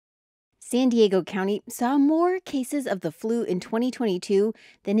San Diego County saw more cases of the flu in 2022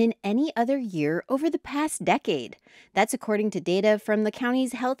 than in any other year over the past decade. That's according to data from the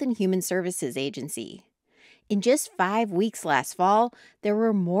county's Health and Human Services Agency. In just 5 weeks last fall, there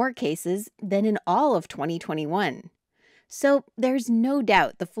were more cases than in all of 2021. So there's no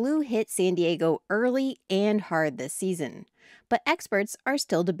doubt the flu hit San Diego early and hard this season. But experts are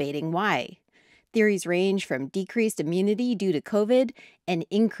still debating why. Theories range from decreased immunity due to COVID and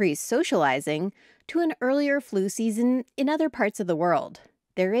increased socializing to an earlier flu season in other parts of the world.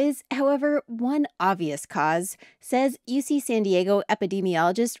 There is, however, one obvious cause, says UC San Diego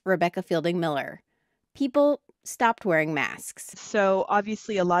epidemiologist Rebecca Fielding Miller. People stopped wearing masks. So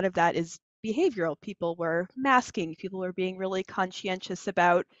obviously a lot of that is behavioral. People were masking, people were being really conscientious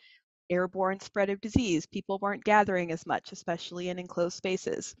about airborne spread of disease. People weren't gathering as much, especially in enclosed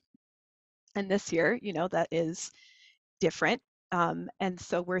spaces. And this year, that is different. And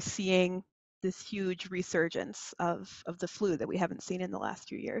so we're seeing this huge resurgence of the flu that we haven't seen in the last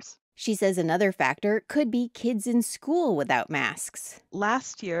few years. She says another factor could be kids in school without masks.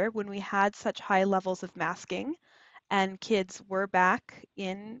 Last year, when we had such high levels of masking and kids were back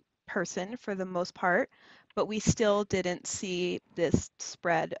in person for the most part, but we still didn't see this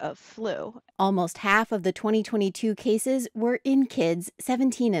spread of flu. Almost half of the 2022 cases were in kids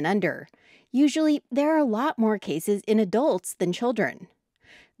 17 and under. Usually, there are a lot more cases in adults than children.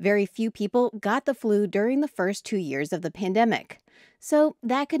 Very few people got the flu during the first 2 years of the pandemic. So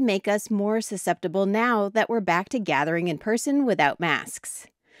that could make us more susceptible now that we're back to gathering in person without masks.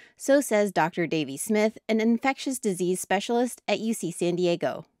 So says Dr. Davy Smith, an infectious disease specialist at UC San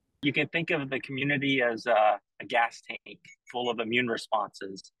Diego. You can think of the community as a gas tank full of immune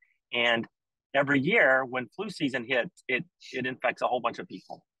responses. And every year when flu season hits, it infects a whole bunch of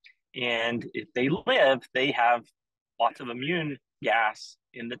people. And if they live, they have lots of immune gas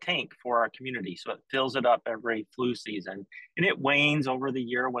in the tank for our community. So it fills it up every flu season. And it wanes over the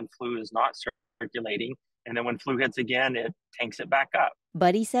year when flu is not circulating. And then when flu hits again, it tanks it back up.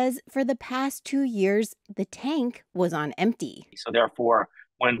 But he says for the past 2 years, the tank was on empty. So therefore,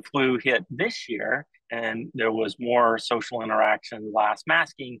 when flu hit this year and there was more social interaction, less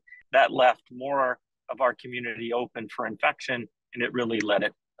masking, that left more of our community open for infection, and it really let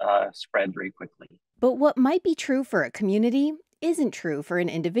it spread very quickly. But what might be true for a community isn't true for an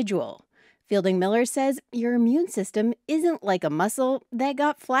individual. Fielding Miller says your immune system isn't like a muscle that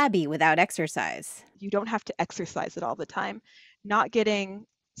got flabby without exercise. You don't have to exercise it all the time. Not getting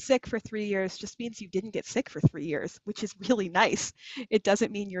sick for 3 years just means you didn't get sick for 3 years, which is really nice. It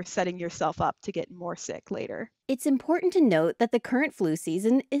doesn't mean you're setting yourself up to get more sick later. It's important to note that the current flu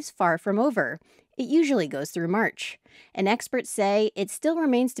season is far from over. It usually goes through March. And experts say it still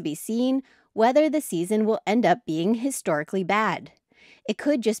remains to be seen whether the season will end up being historically bad. It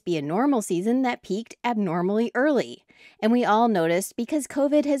could just be a normal season that peaked abnormally early. And we all noticed because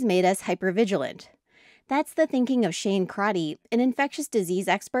COVID has made us hypervigilant. That's the thinking of Shane Crotty, an infectious disease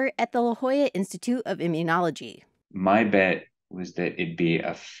expert at the La Jolla Institute of Immunology. My bet was that it'd be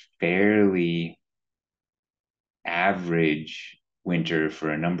a fairly average winter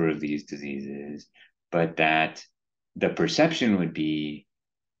for a number of these diseases, but that the perception would be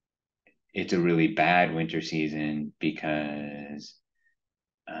it's a really bad winter season because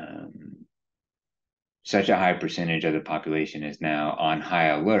such a high percentage of the population is now on high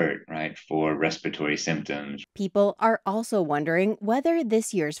alert, right, for respiratory symptoms. People are also wondering whether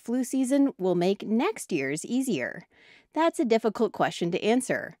this year's flu season will make next year's easier. That's a difficult question to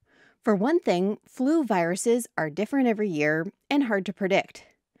answer. For one thing, flu viruses are different every year and hard to predict.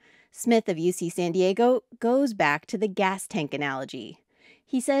 Smith of UC San Diego goes back to the gas tank analogy.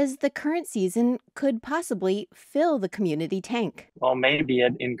 He says the current season could possibly fill the community tank. Well, maybe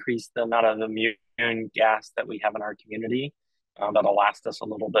it increased the amount of immune gas that we have in our community. That'll last us a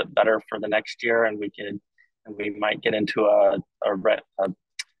little bit better for the next year, and we might get into a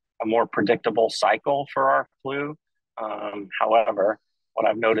more predictable cycle for our flu. However, what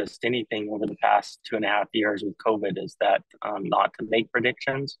I've noticed anything over the past 2.5 years with COVID is that not to make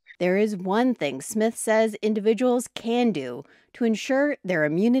predictions. There is one thing Smith says individuals can do to ensure their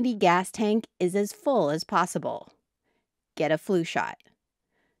immunity gas tank is as full as possible. Get a flu shot.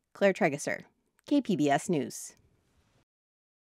 Claire Trageser, KPBS News.